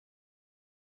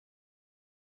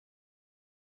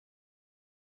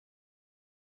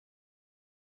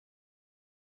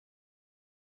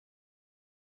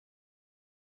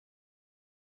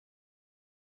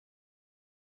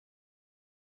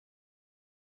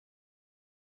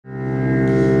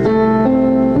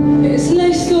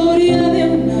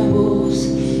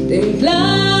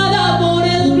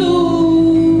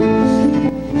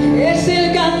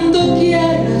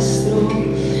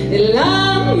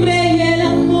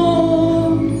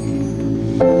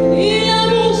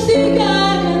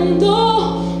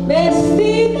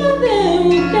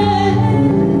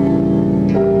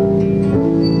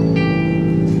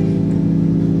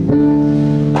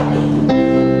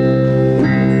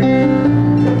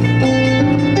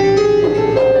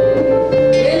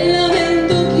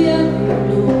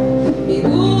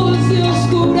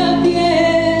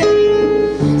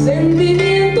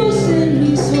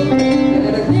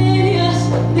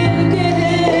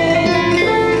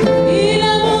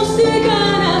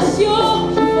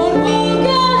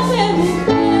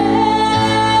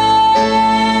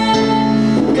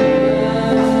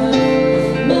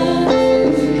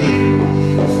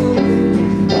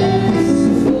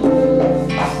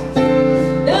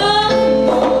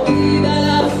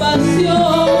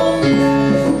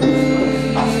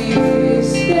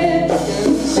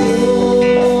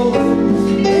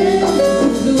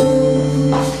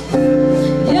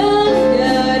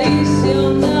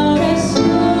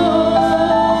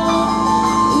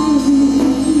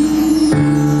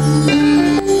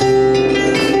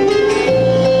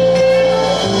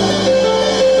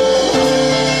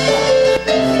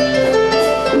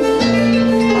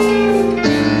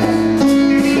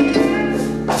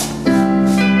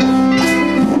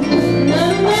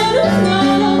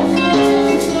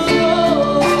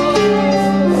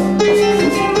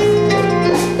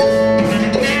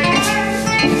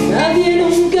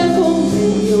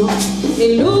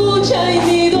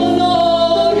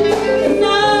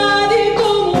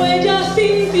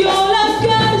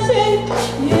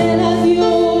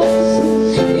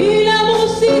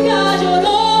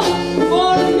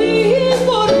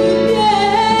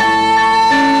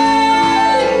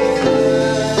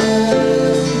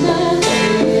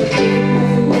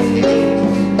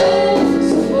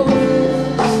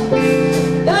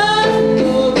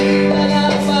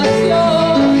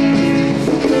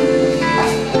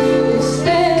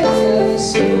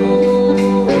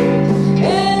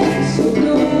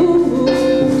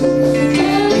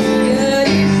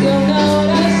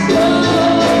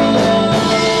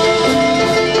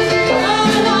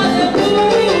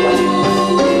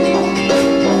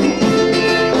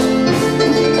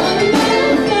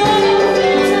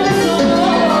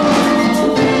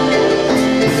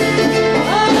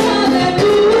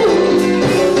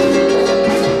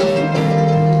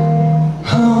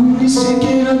Ni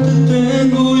siquiera te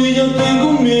tengo y ya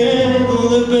tengo miedo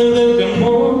de perderte,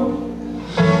 amor.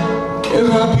 Qué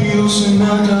rápido se me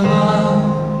acaba,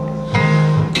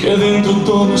 que dentro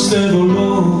todo este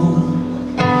dolor.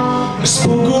 Es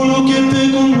poco lo que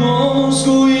te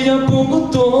conozco y ya pongo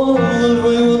todo el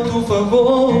juego a tu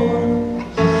favor.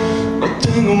 No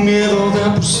tengo miedo de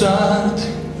apostarte,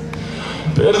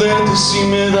 perderte si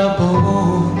me da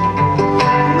pavor.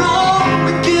 No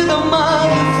me queda más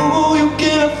refugio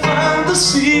que la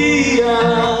fantasía.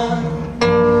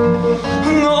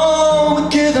 No me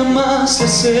queda más que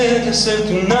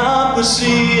hacerte una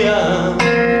poesía.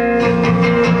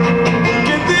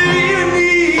 Porque te vi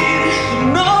venir y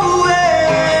no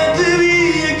te vi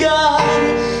llegar,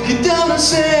 y te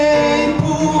abracé y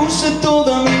puse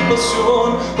toda mi pasión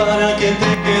para que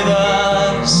te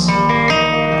quedaras.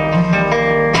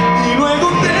 Y luego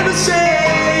te besé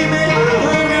y me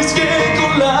arriesgué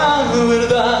con la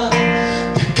verdad.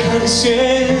 Te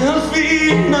acaricié, al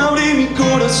fin abrí mi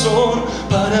corazón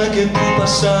para que tú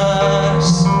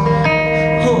pasaras.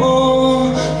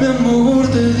 Oh, mi amor,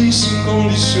 te di sin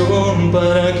condición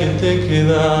para que te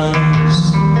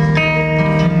quedaras.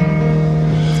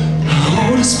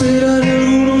 Ahora esperaré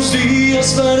algunos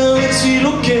días para ver si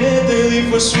lo que te di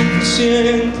fue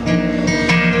suficiente.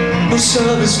 No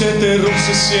sabes qué terror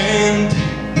se siente,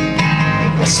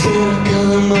 la espera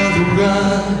cada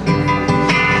madrugada.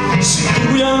 Si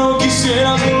tú ya no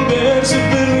quisieras volver, se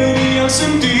perdería el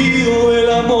sentido del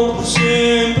amor por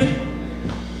siempre.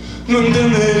 No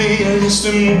entendería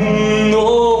este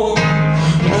mundo,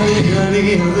 me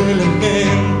alejaría de la gente.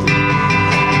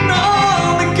 No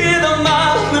me queda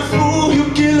más refugio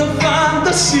que la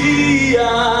fantasía.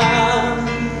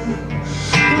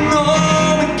 No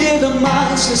me queda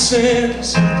más que hacer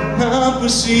una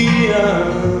poesía.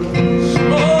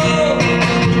 Oh,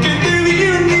 que te vi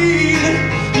venir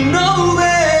y no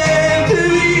te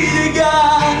vi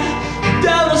llegar. Te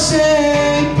abracé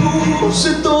y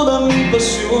puse toda mi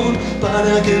pasión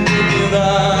para que te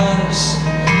quedaras.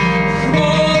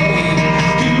 Oh,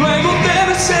 y luego te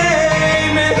besé y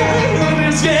me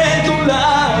arriesgué con la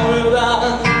verdad.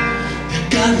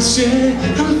 Te acaricié,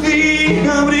 al fin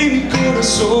abrí mi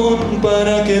corazón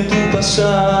para que tú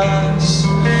pasaras.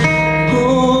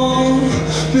 Oh,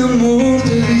 mi amor,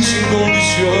 te di sin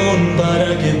condición para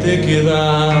que te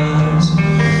quedaras.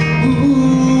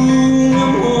 Mi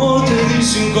amor, te di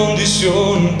sin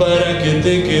condición para que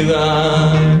te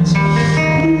quedaras.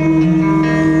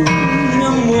 Mi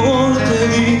amor, te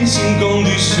di sin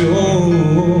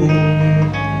condición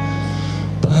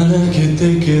para que te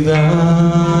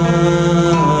quedaras.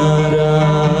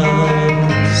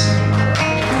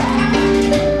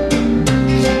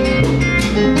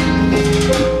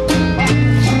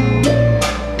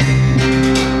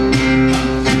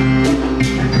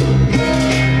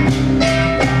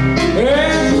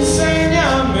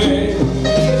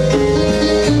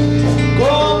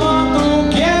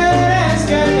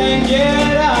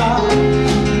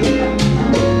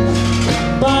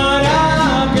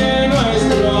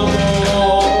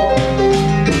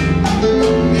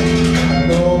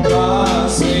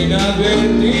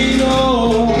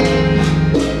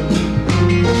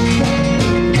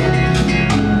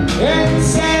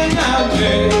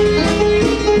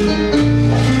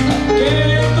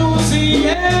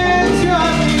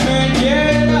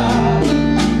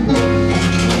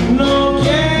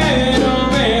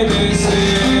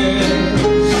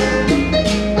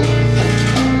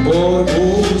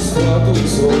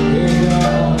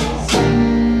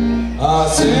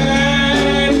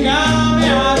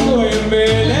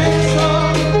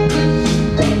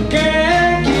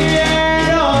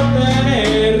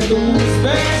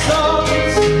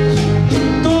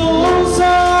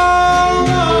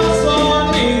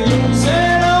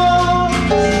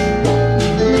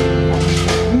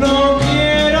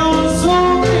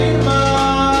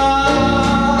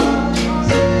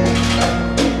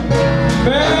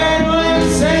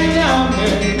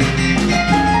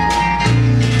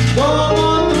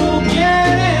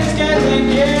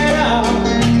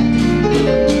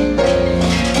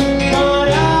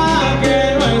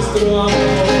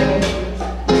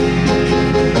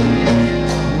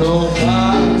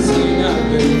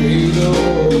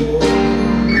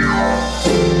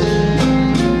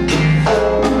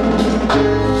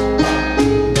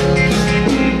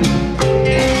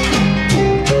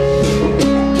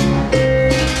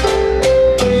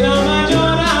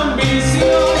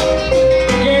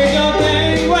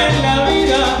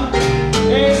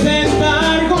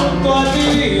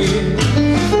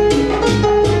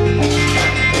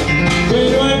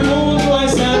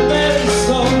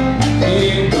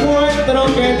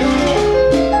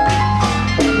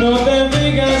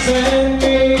 hacer.